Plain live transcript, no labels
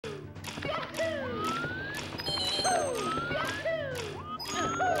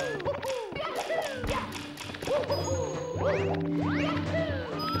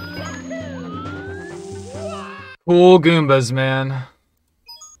Cool Goombas, man.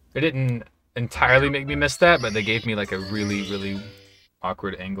 They didn't entirely make me miss that, but they gave me like a really, really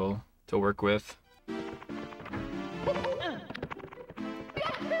awkward angle to work with.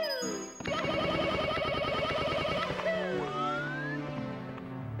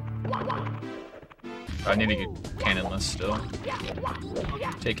 I need to get cannonless still.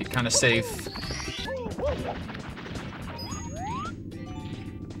 Take it kind of safe.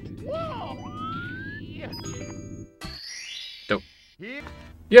 Dope.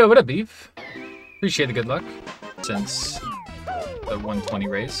 Yo, what up, Beef? Appreciate the good luck since the 120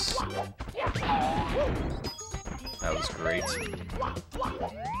 race. That was great.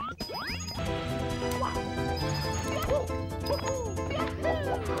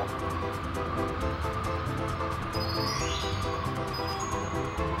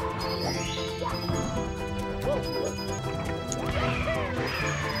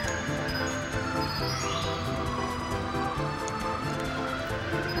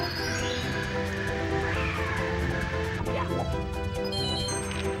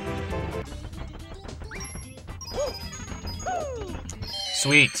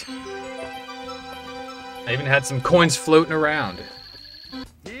 Sweet. I even had some coins floating around.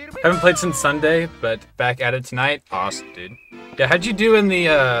 Haven't played since Sunday, but back at it tonight. Awesome, dude. Yeah, how'd you do in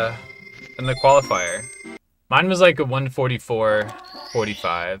the qualifier? Mine was like a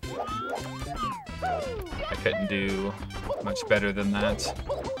 144.45. I couldn't do much better than that.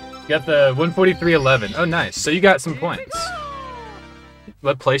 You got the 143.11. Oh, nice. So you got some points.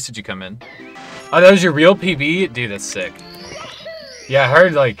 What place did you come in? Oh, that was your real PB? Dude, that's sick. Yeah, I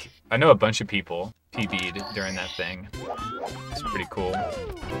heard, like, I know a bunch of people PB'd during that thing. It's pretty cool.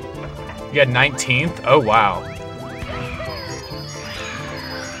 You got 19th? Oh, wow.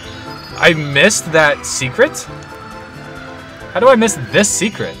 I missed that secret? How do I miss this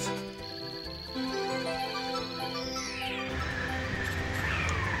secret?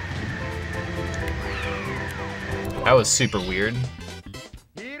 That was super weird.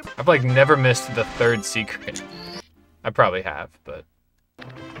 I've, like, never missed the third secret. I probably have, but...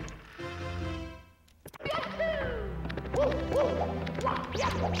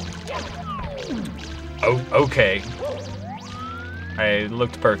 Oh, okay. I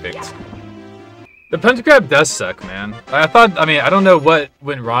looked perfect. The punch grab does suck, man. I mean, I don't know what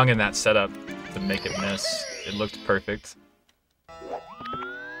went wrong in that setup to make it miss. It looked perfect.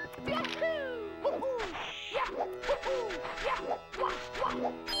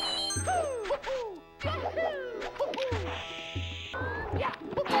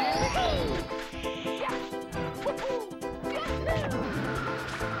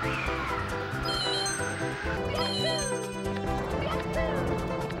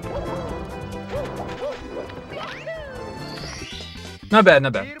 Not bad,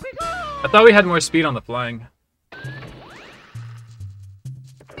 not bad. I thought we had more speed on the flying.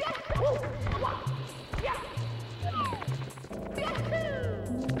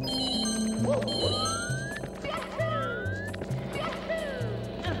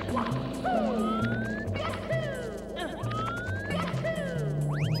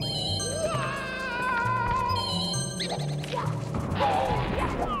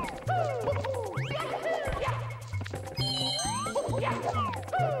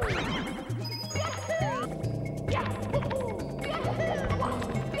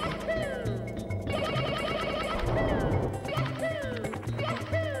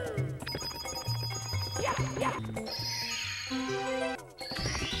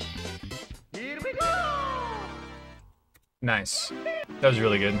 Nice. That was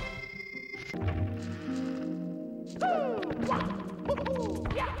really good.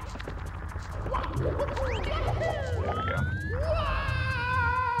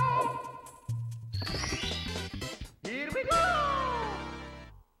 There we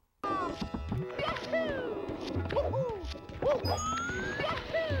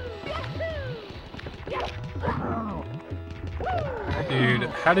go. Dude,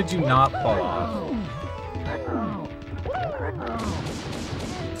 how did you not fall off?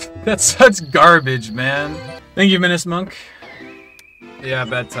 That's such garbage, man. Thank you, Menace Monk. Yeah,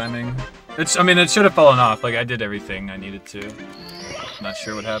 bad timing. I mean, it should have fallen off. Like, I did everything I needed to. Not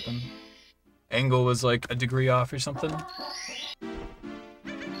sure what happened. Angle was like a degree off or something.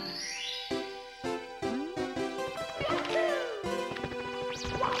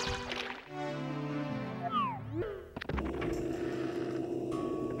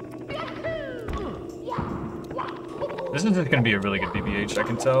 This is just gonna be a really good BBH, I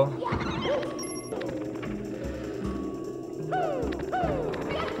can tell.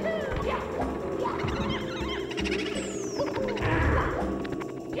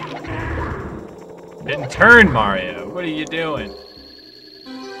 Didn't turn, Mario. What are you doing?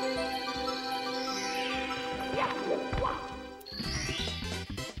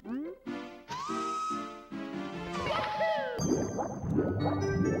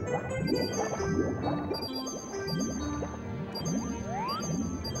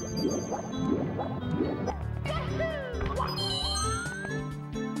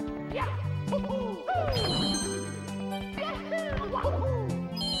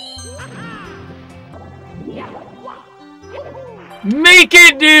 Make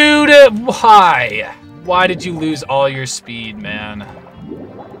it, dude! Why? Why did you lose all your speed, man?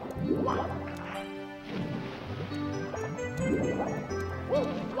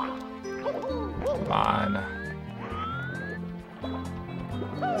 Come on.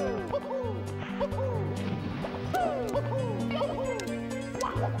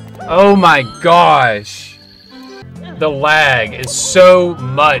 Oh my gosh. The lag is so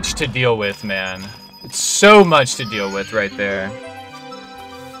much to deal with, man. It's so much to deal with right there.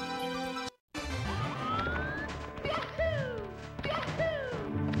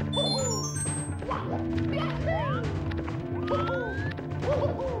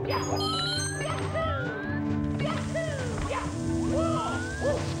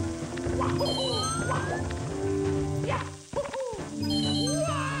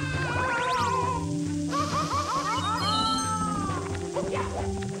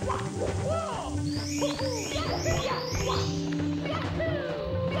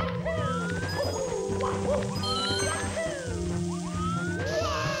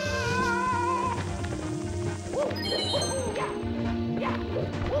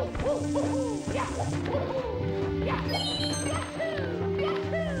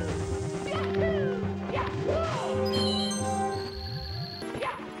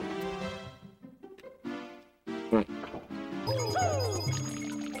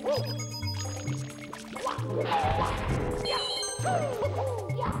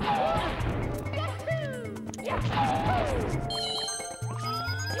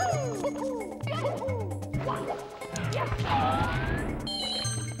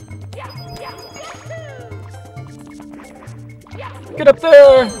 Get up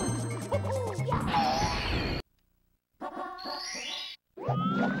there!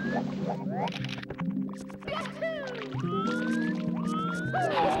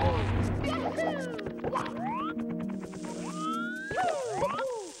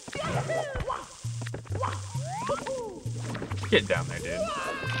 Get down there, dude.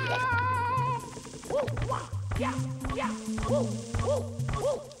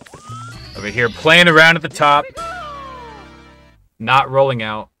 Over here playing around at the top. Not rolling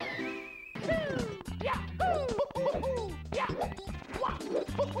out.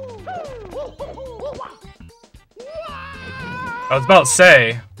 I was about to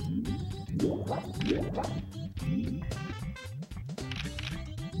say.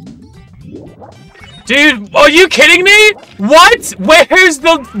 Dude, are you kidding me? What? Where's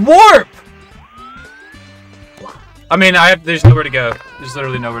the warp? I mean, there's nowhere to go. There's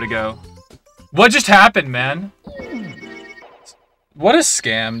literally nowhere to go. What just happened, man? What a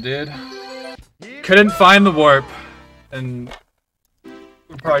scam, dude. Couldn't find the warp. And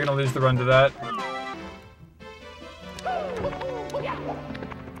we're probably gonna lose the run to that.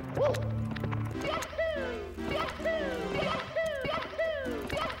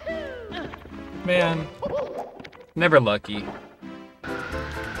 Man, never lucky.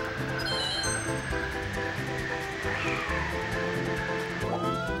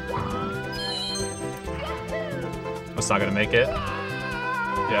 It's not gonna make it.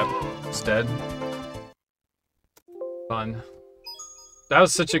 Yep, it's dead. Fun. That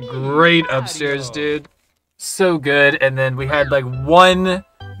was such a great upstairs, dude. So good, and then we had like one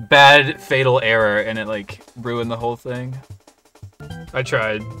bad fatal error and it like ruined the whole thing. I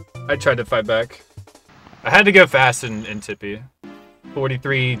tried to fight back. I had to go fast in Tippy.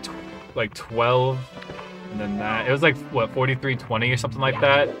 43, like 12, and then that. It was like, what, 43-20 or something like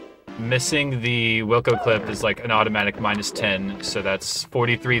that? Missing the Wilco clip is like an automatic -10, so that's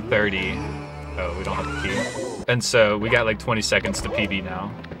 43-30. Oh, we don't have the key. And so we got like 20 seconds to PB now.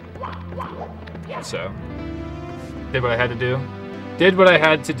 So, did what I had to do. Did what I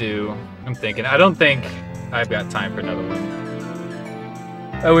had to do. I'm thinking, I don't think I've got time for another one.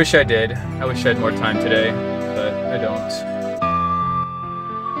 I wish I did. I wish I had more time today, but I don't.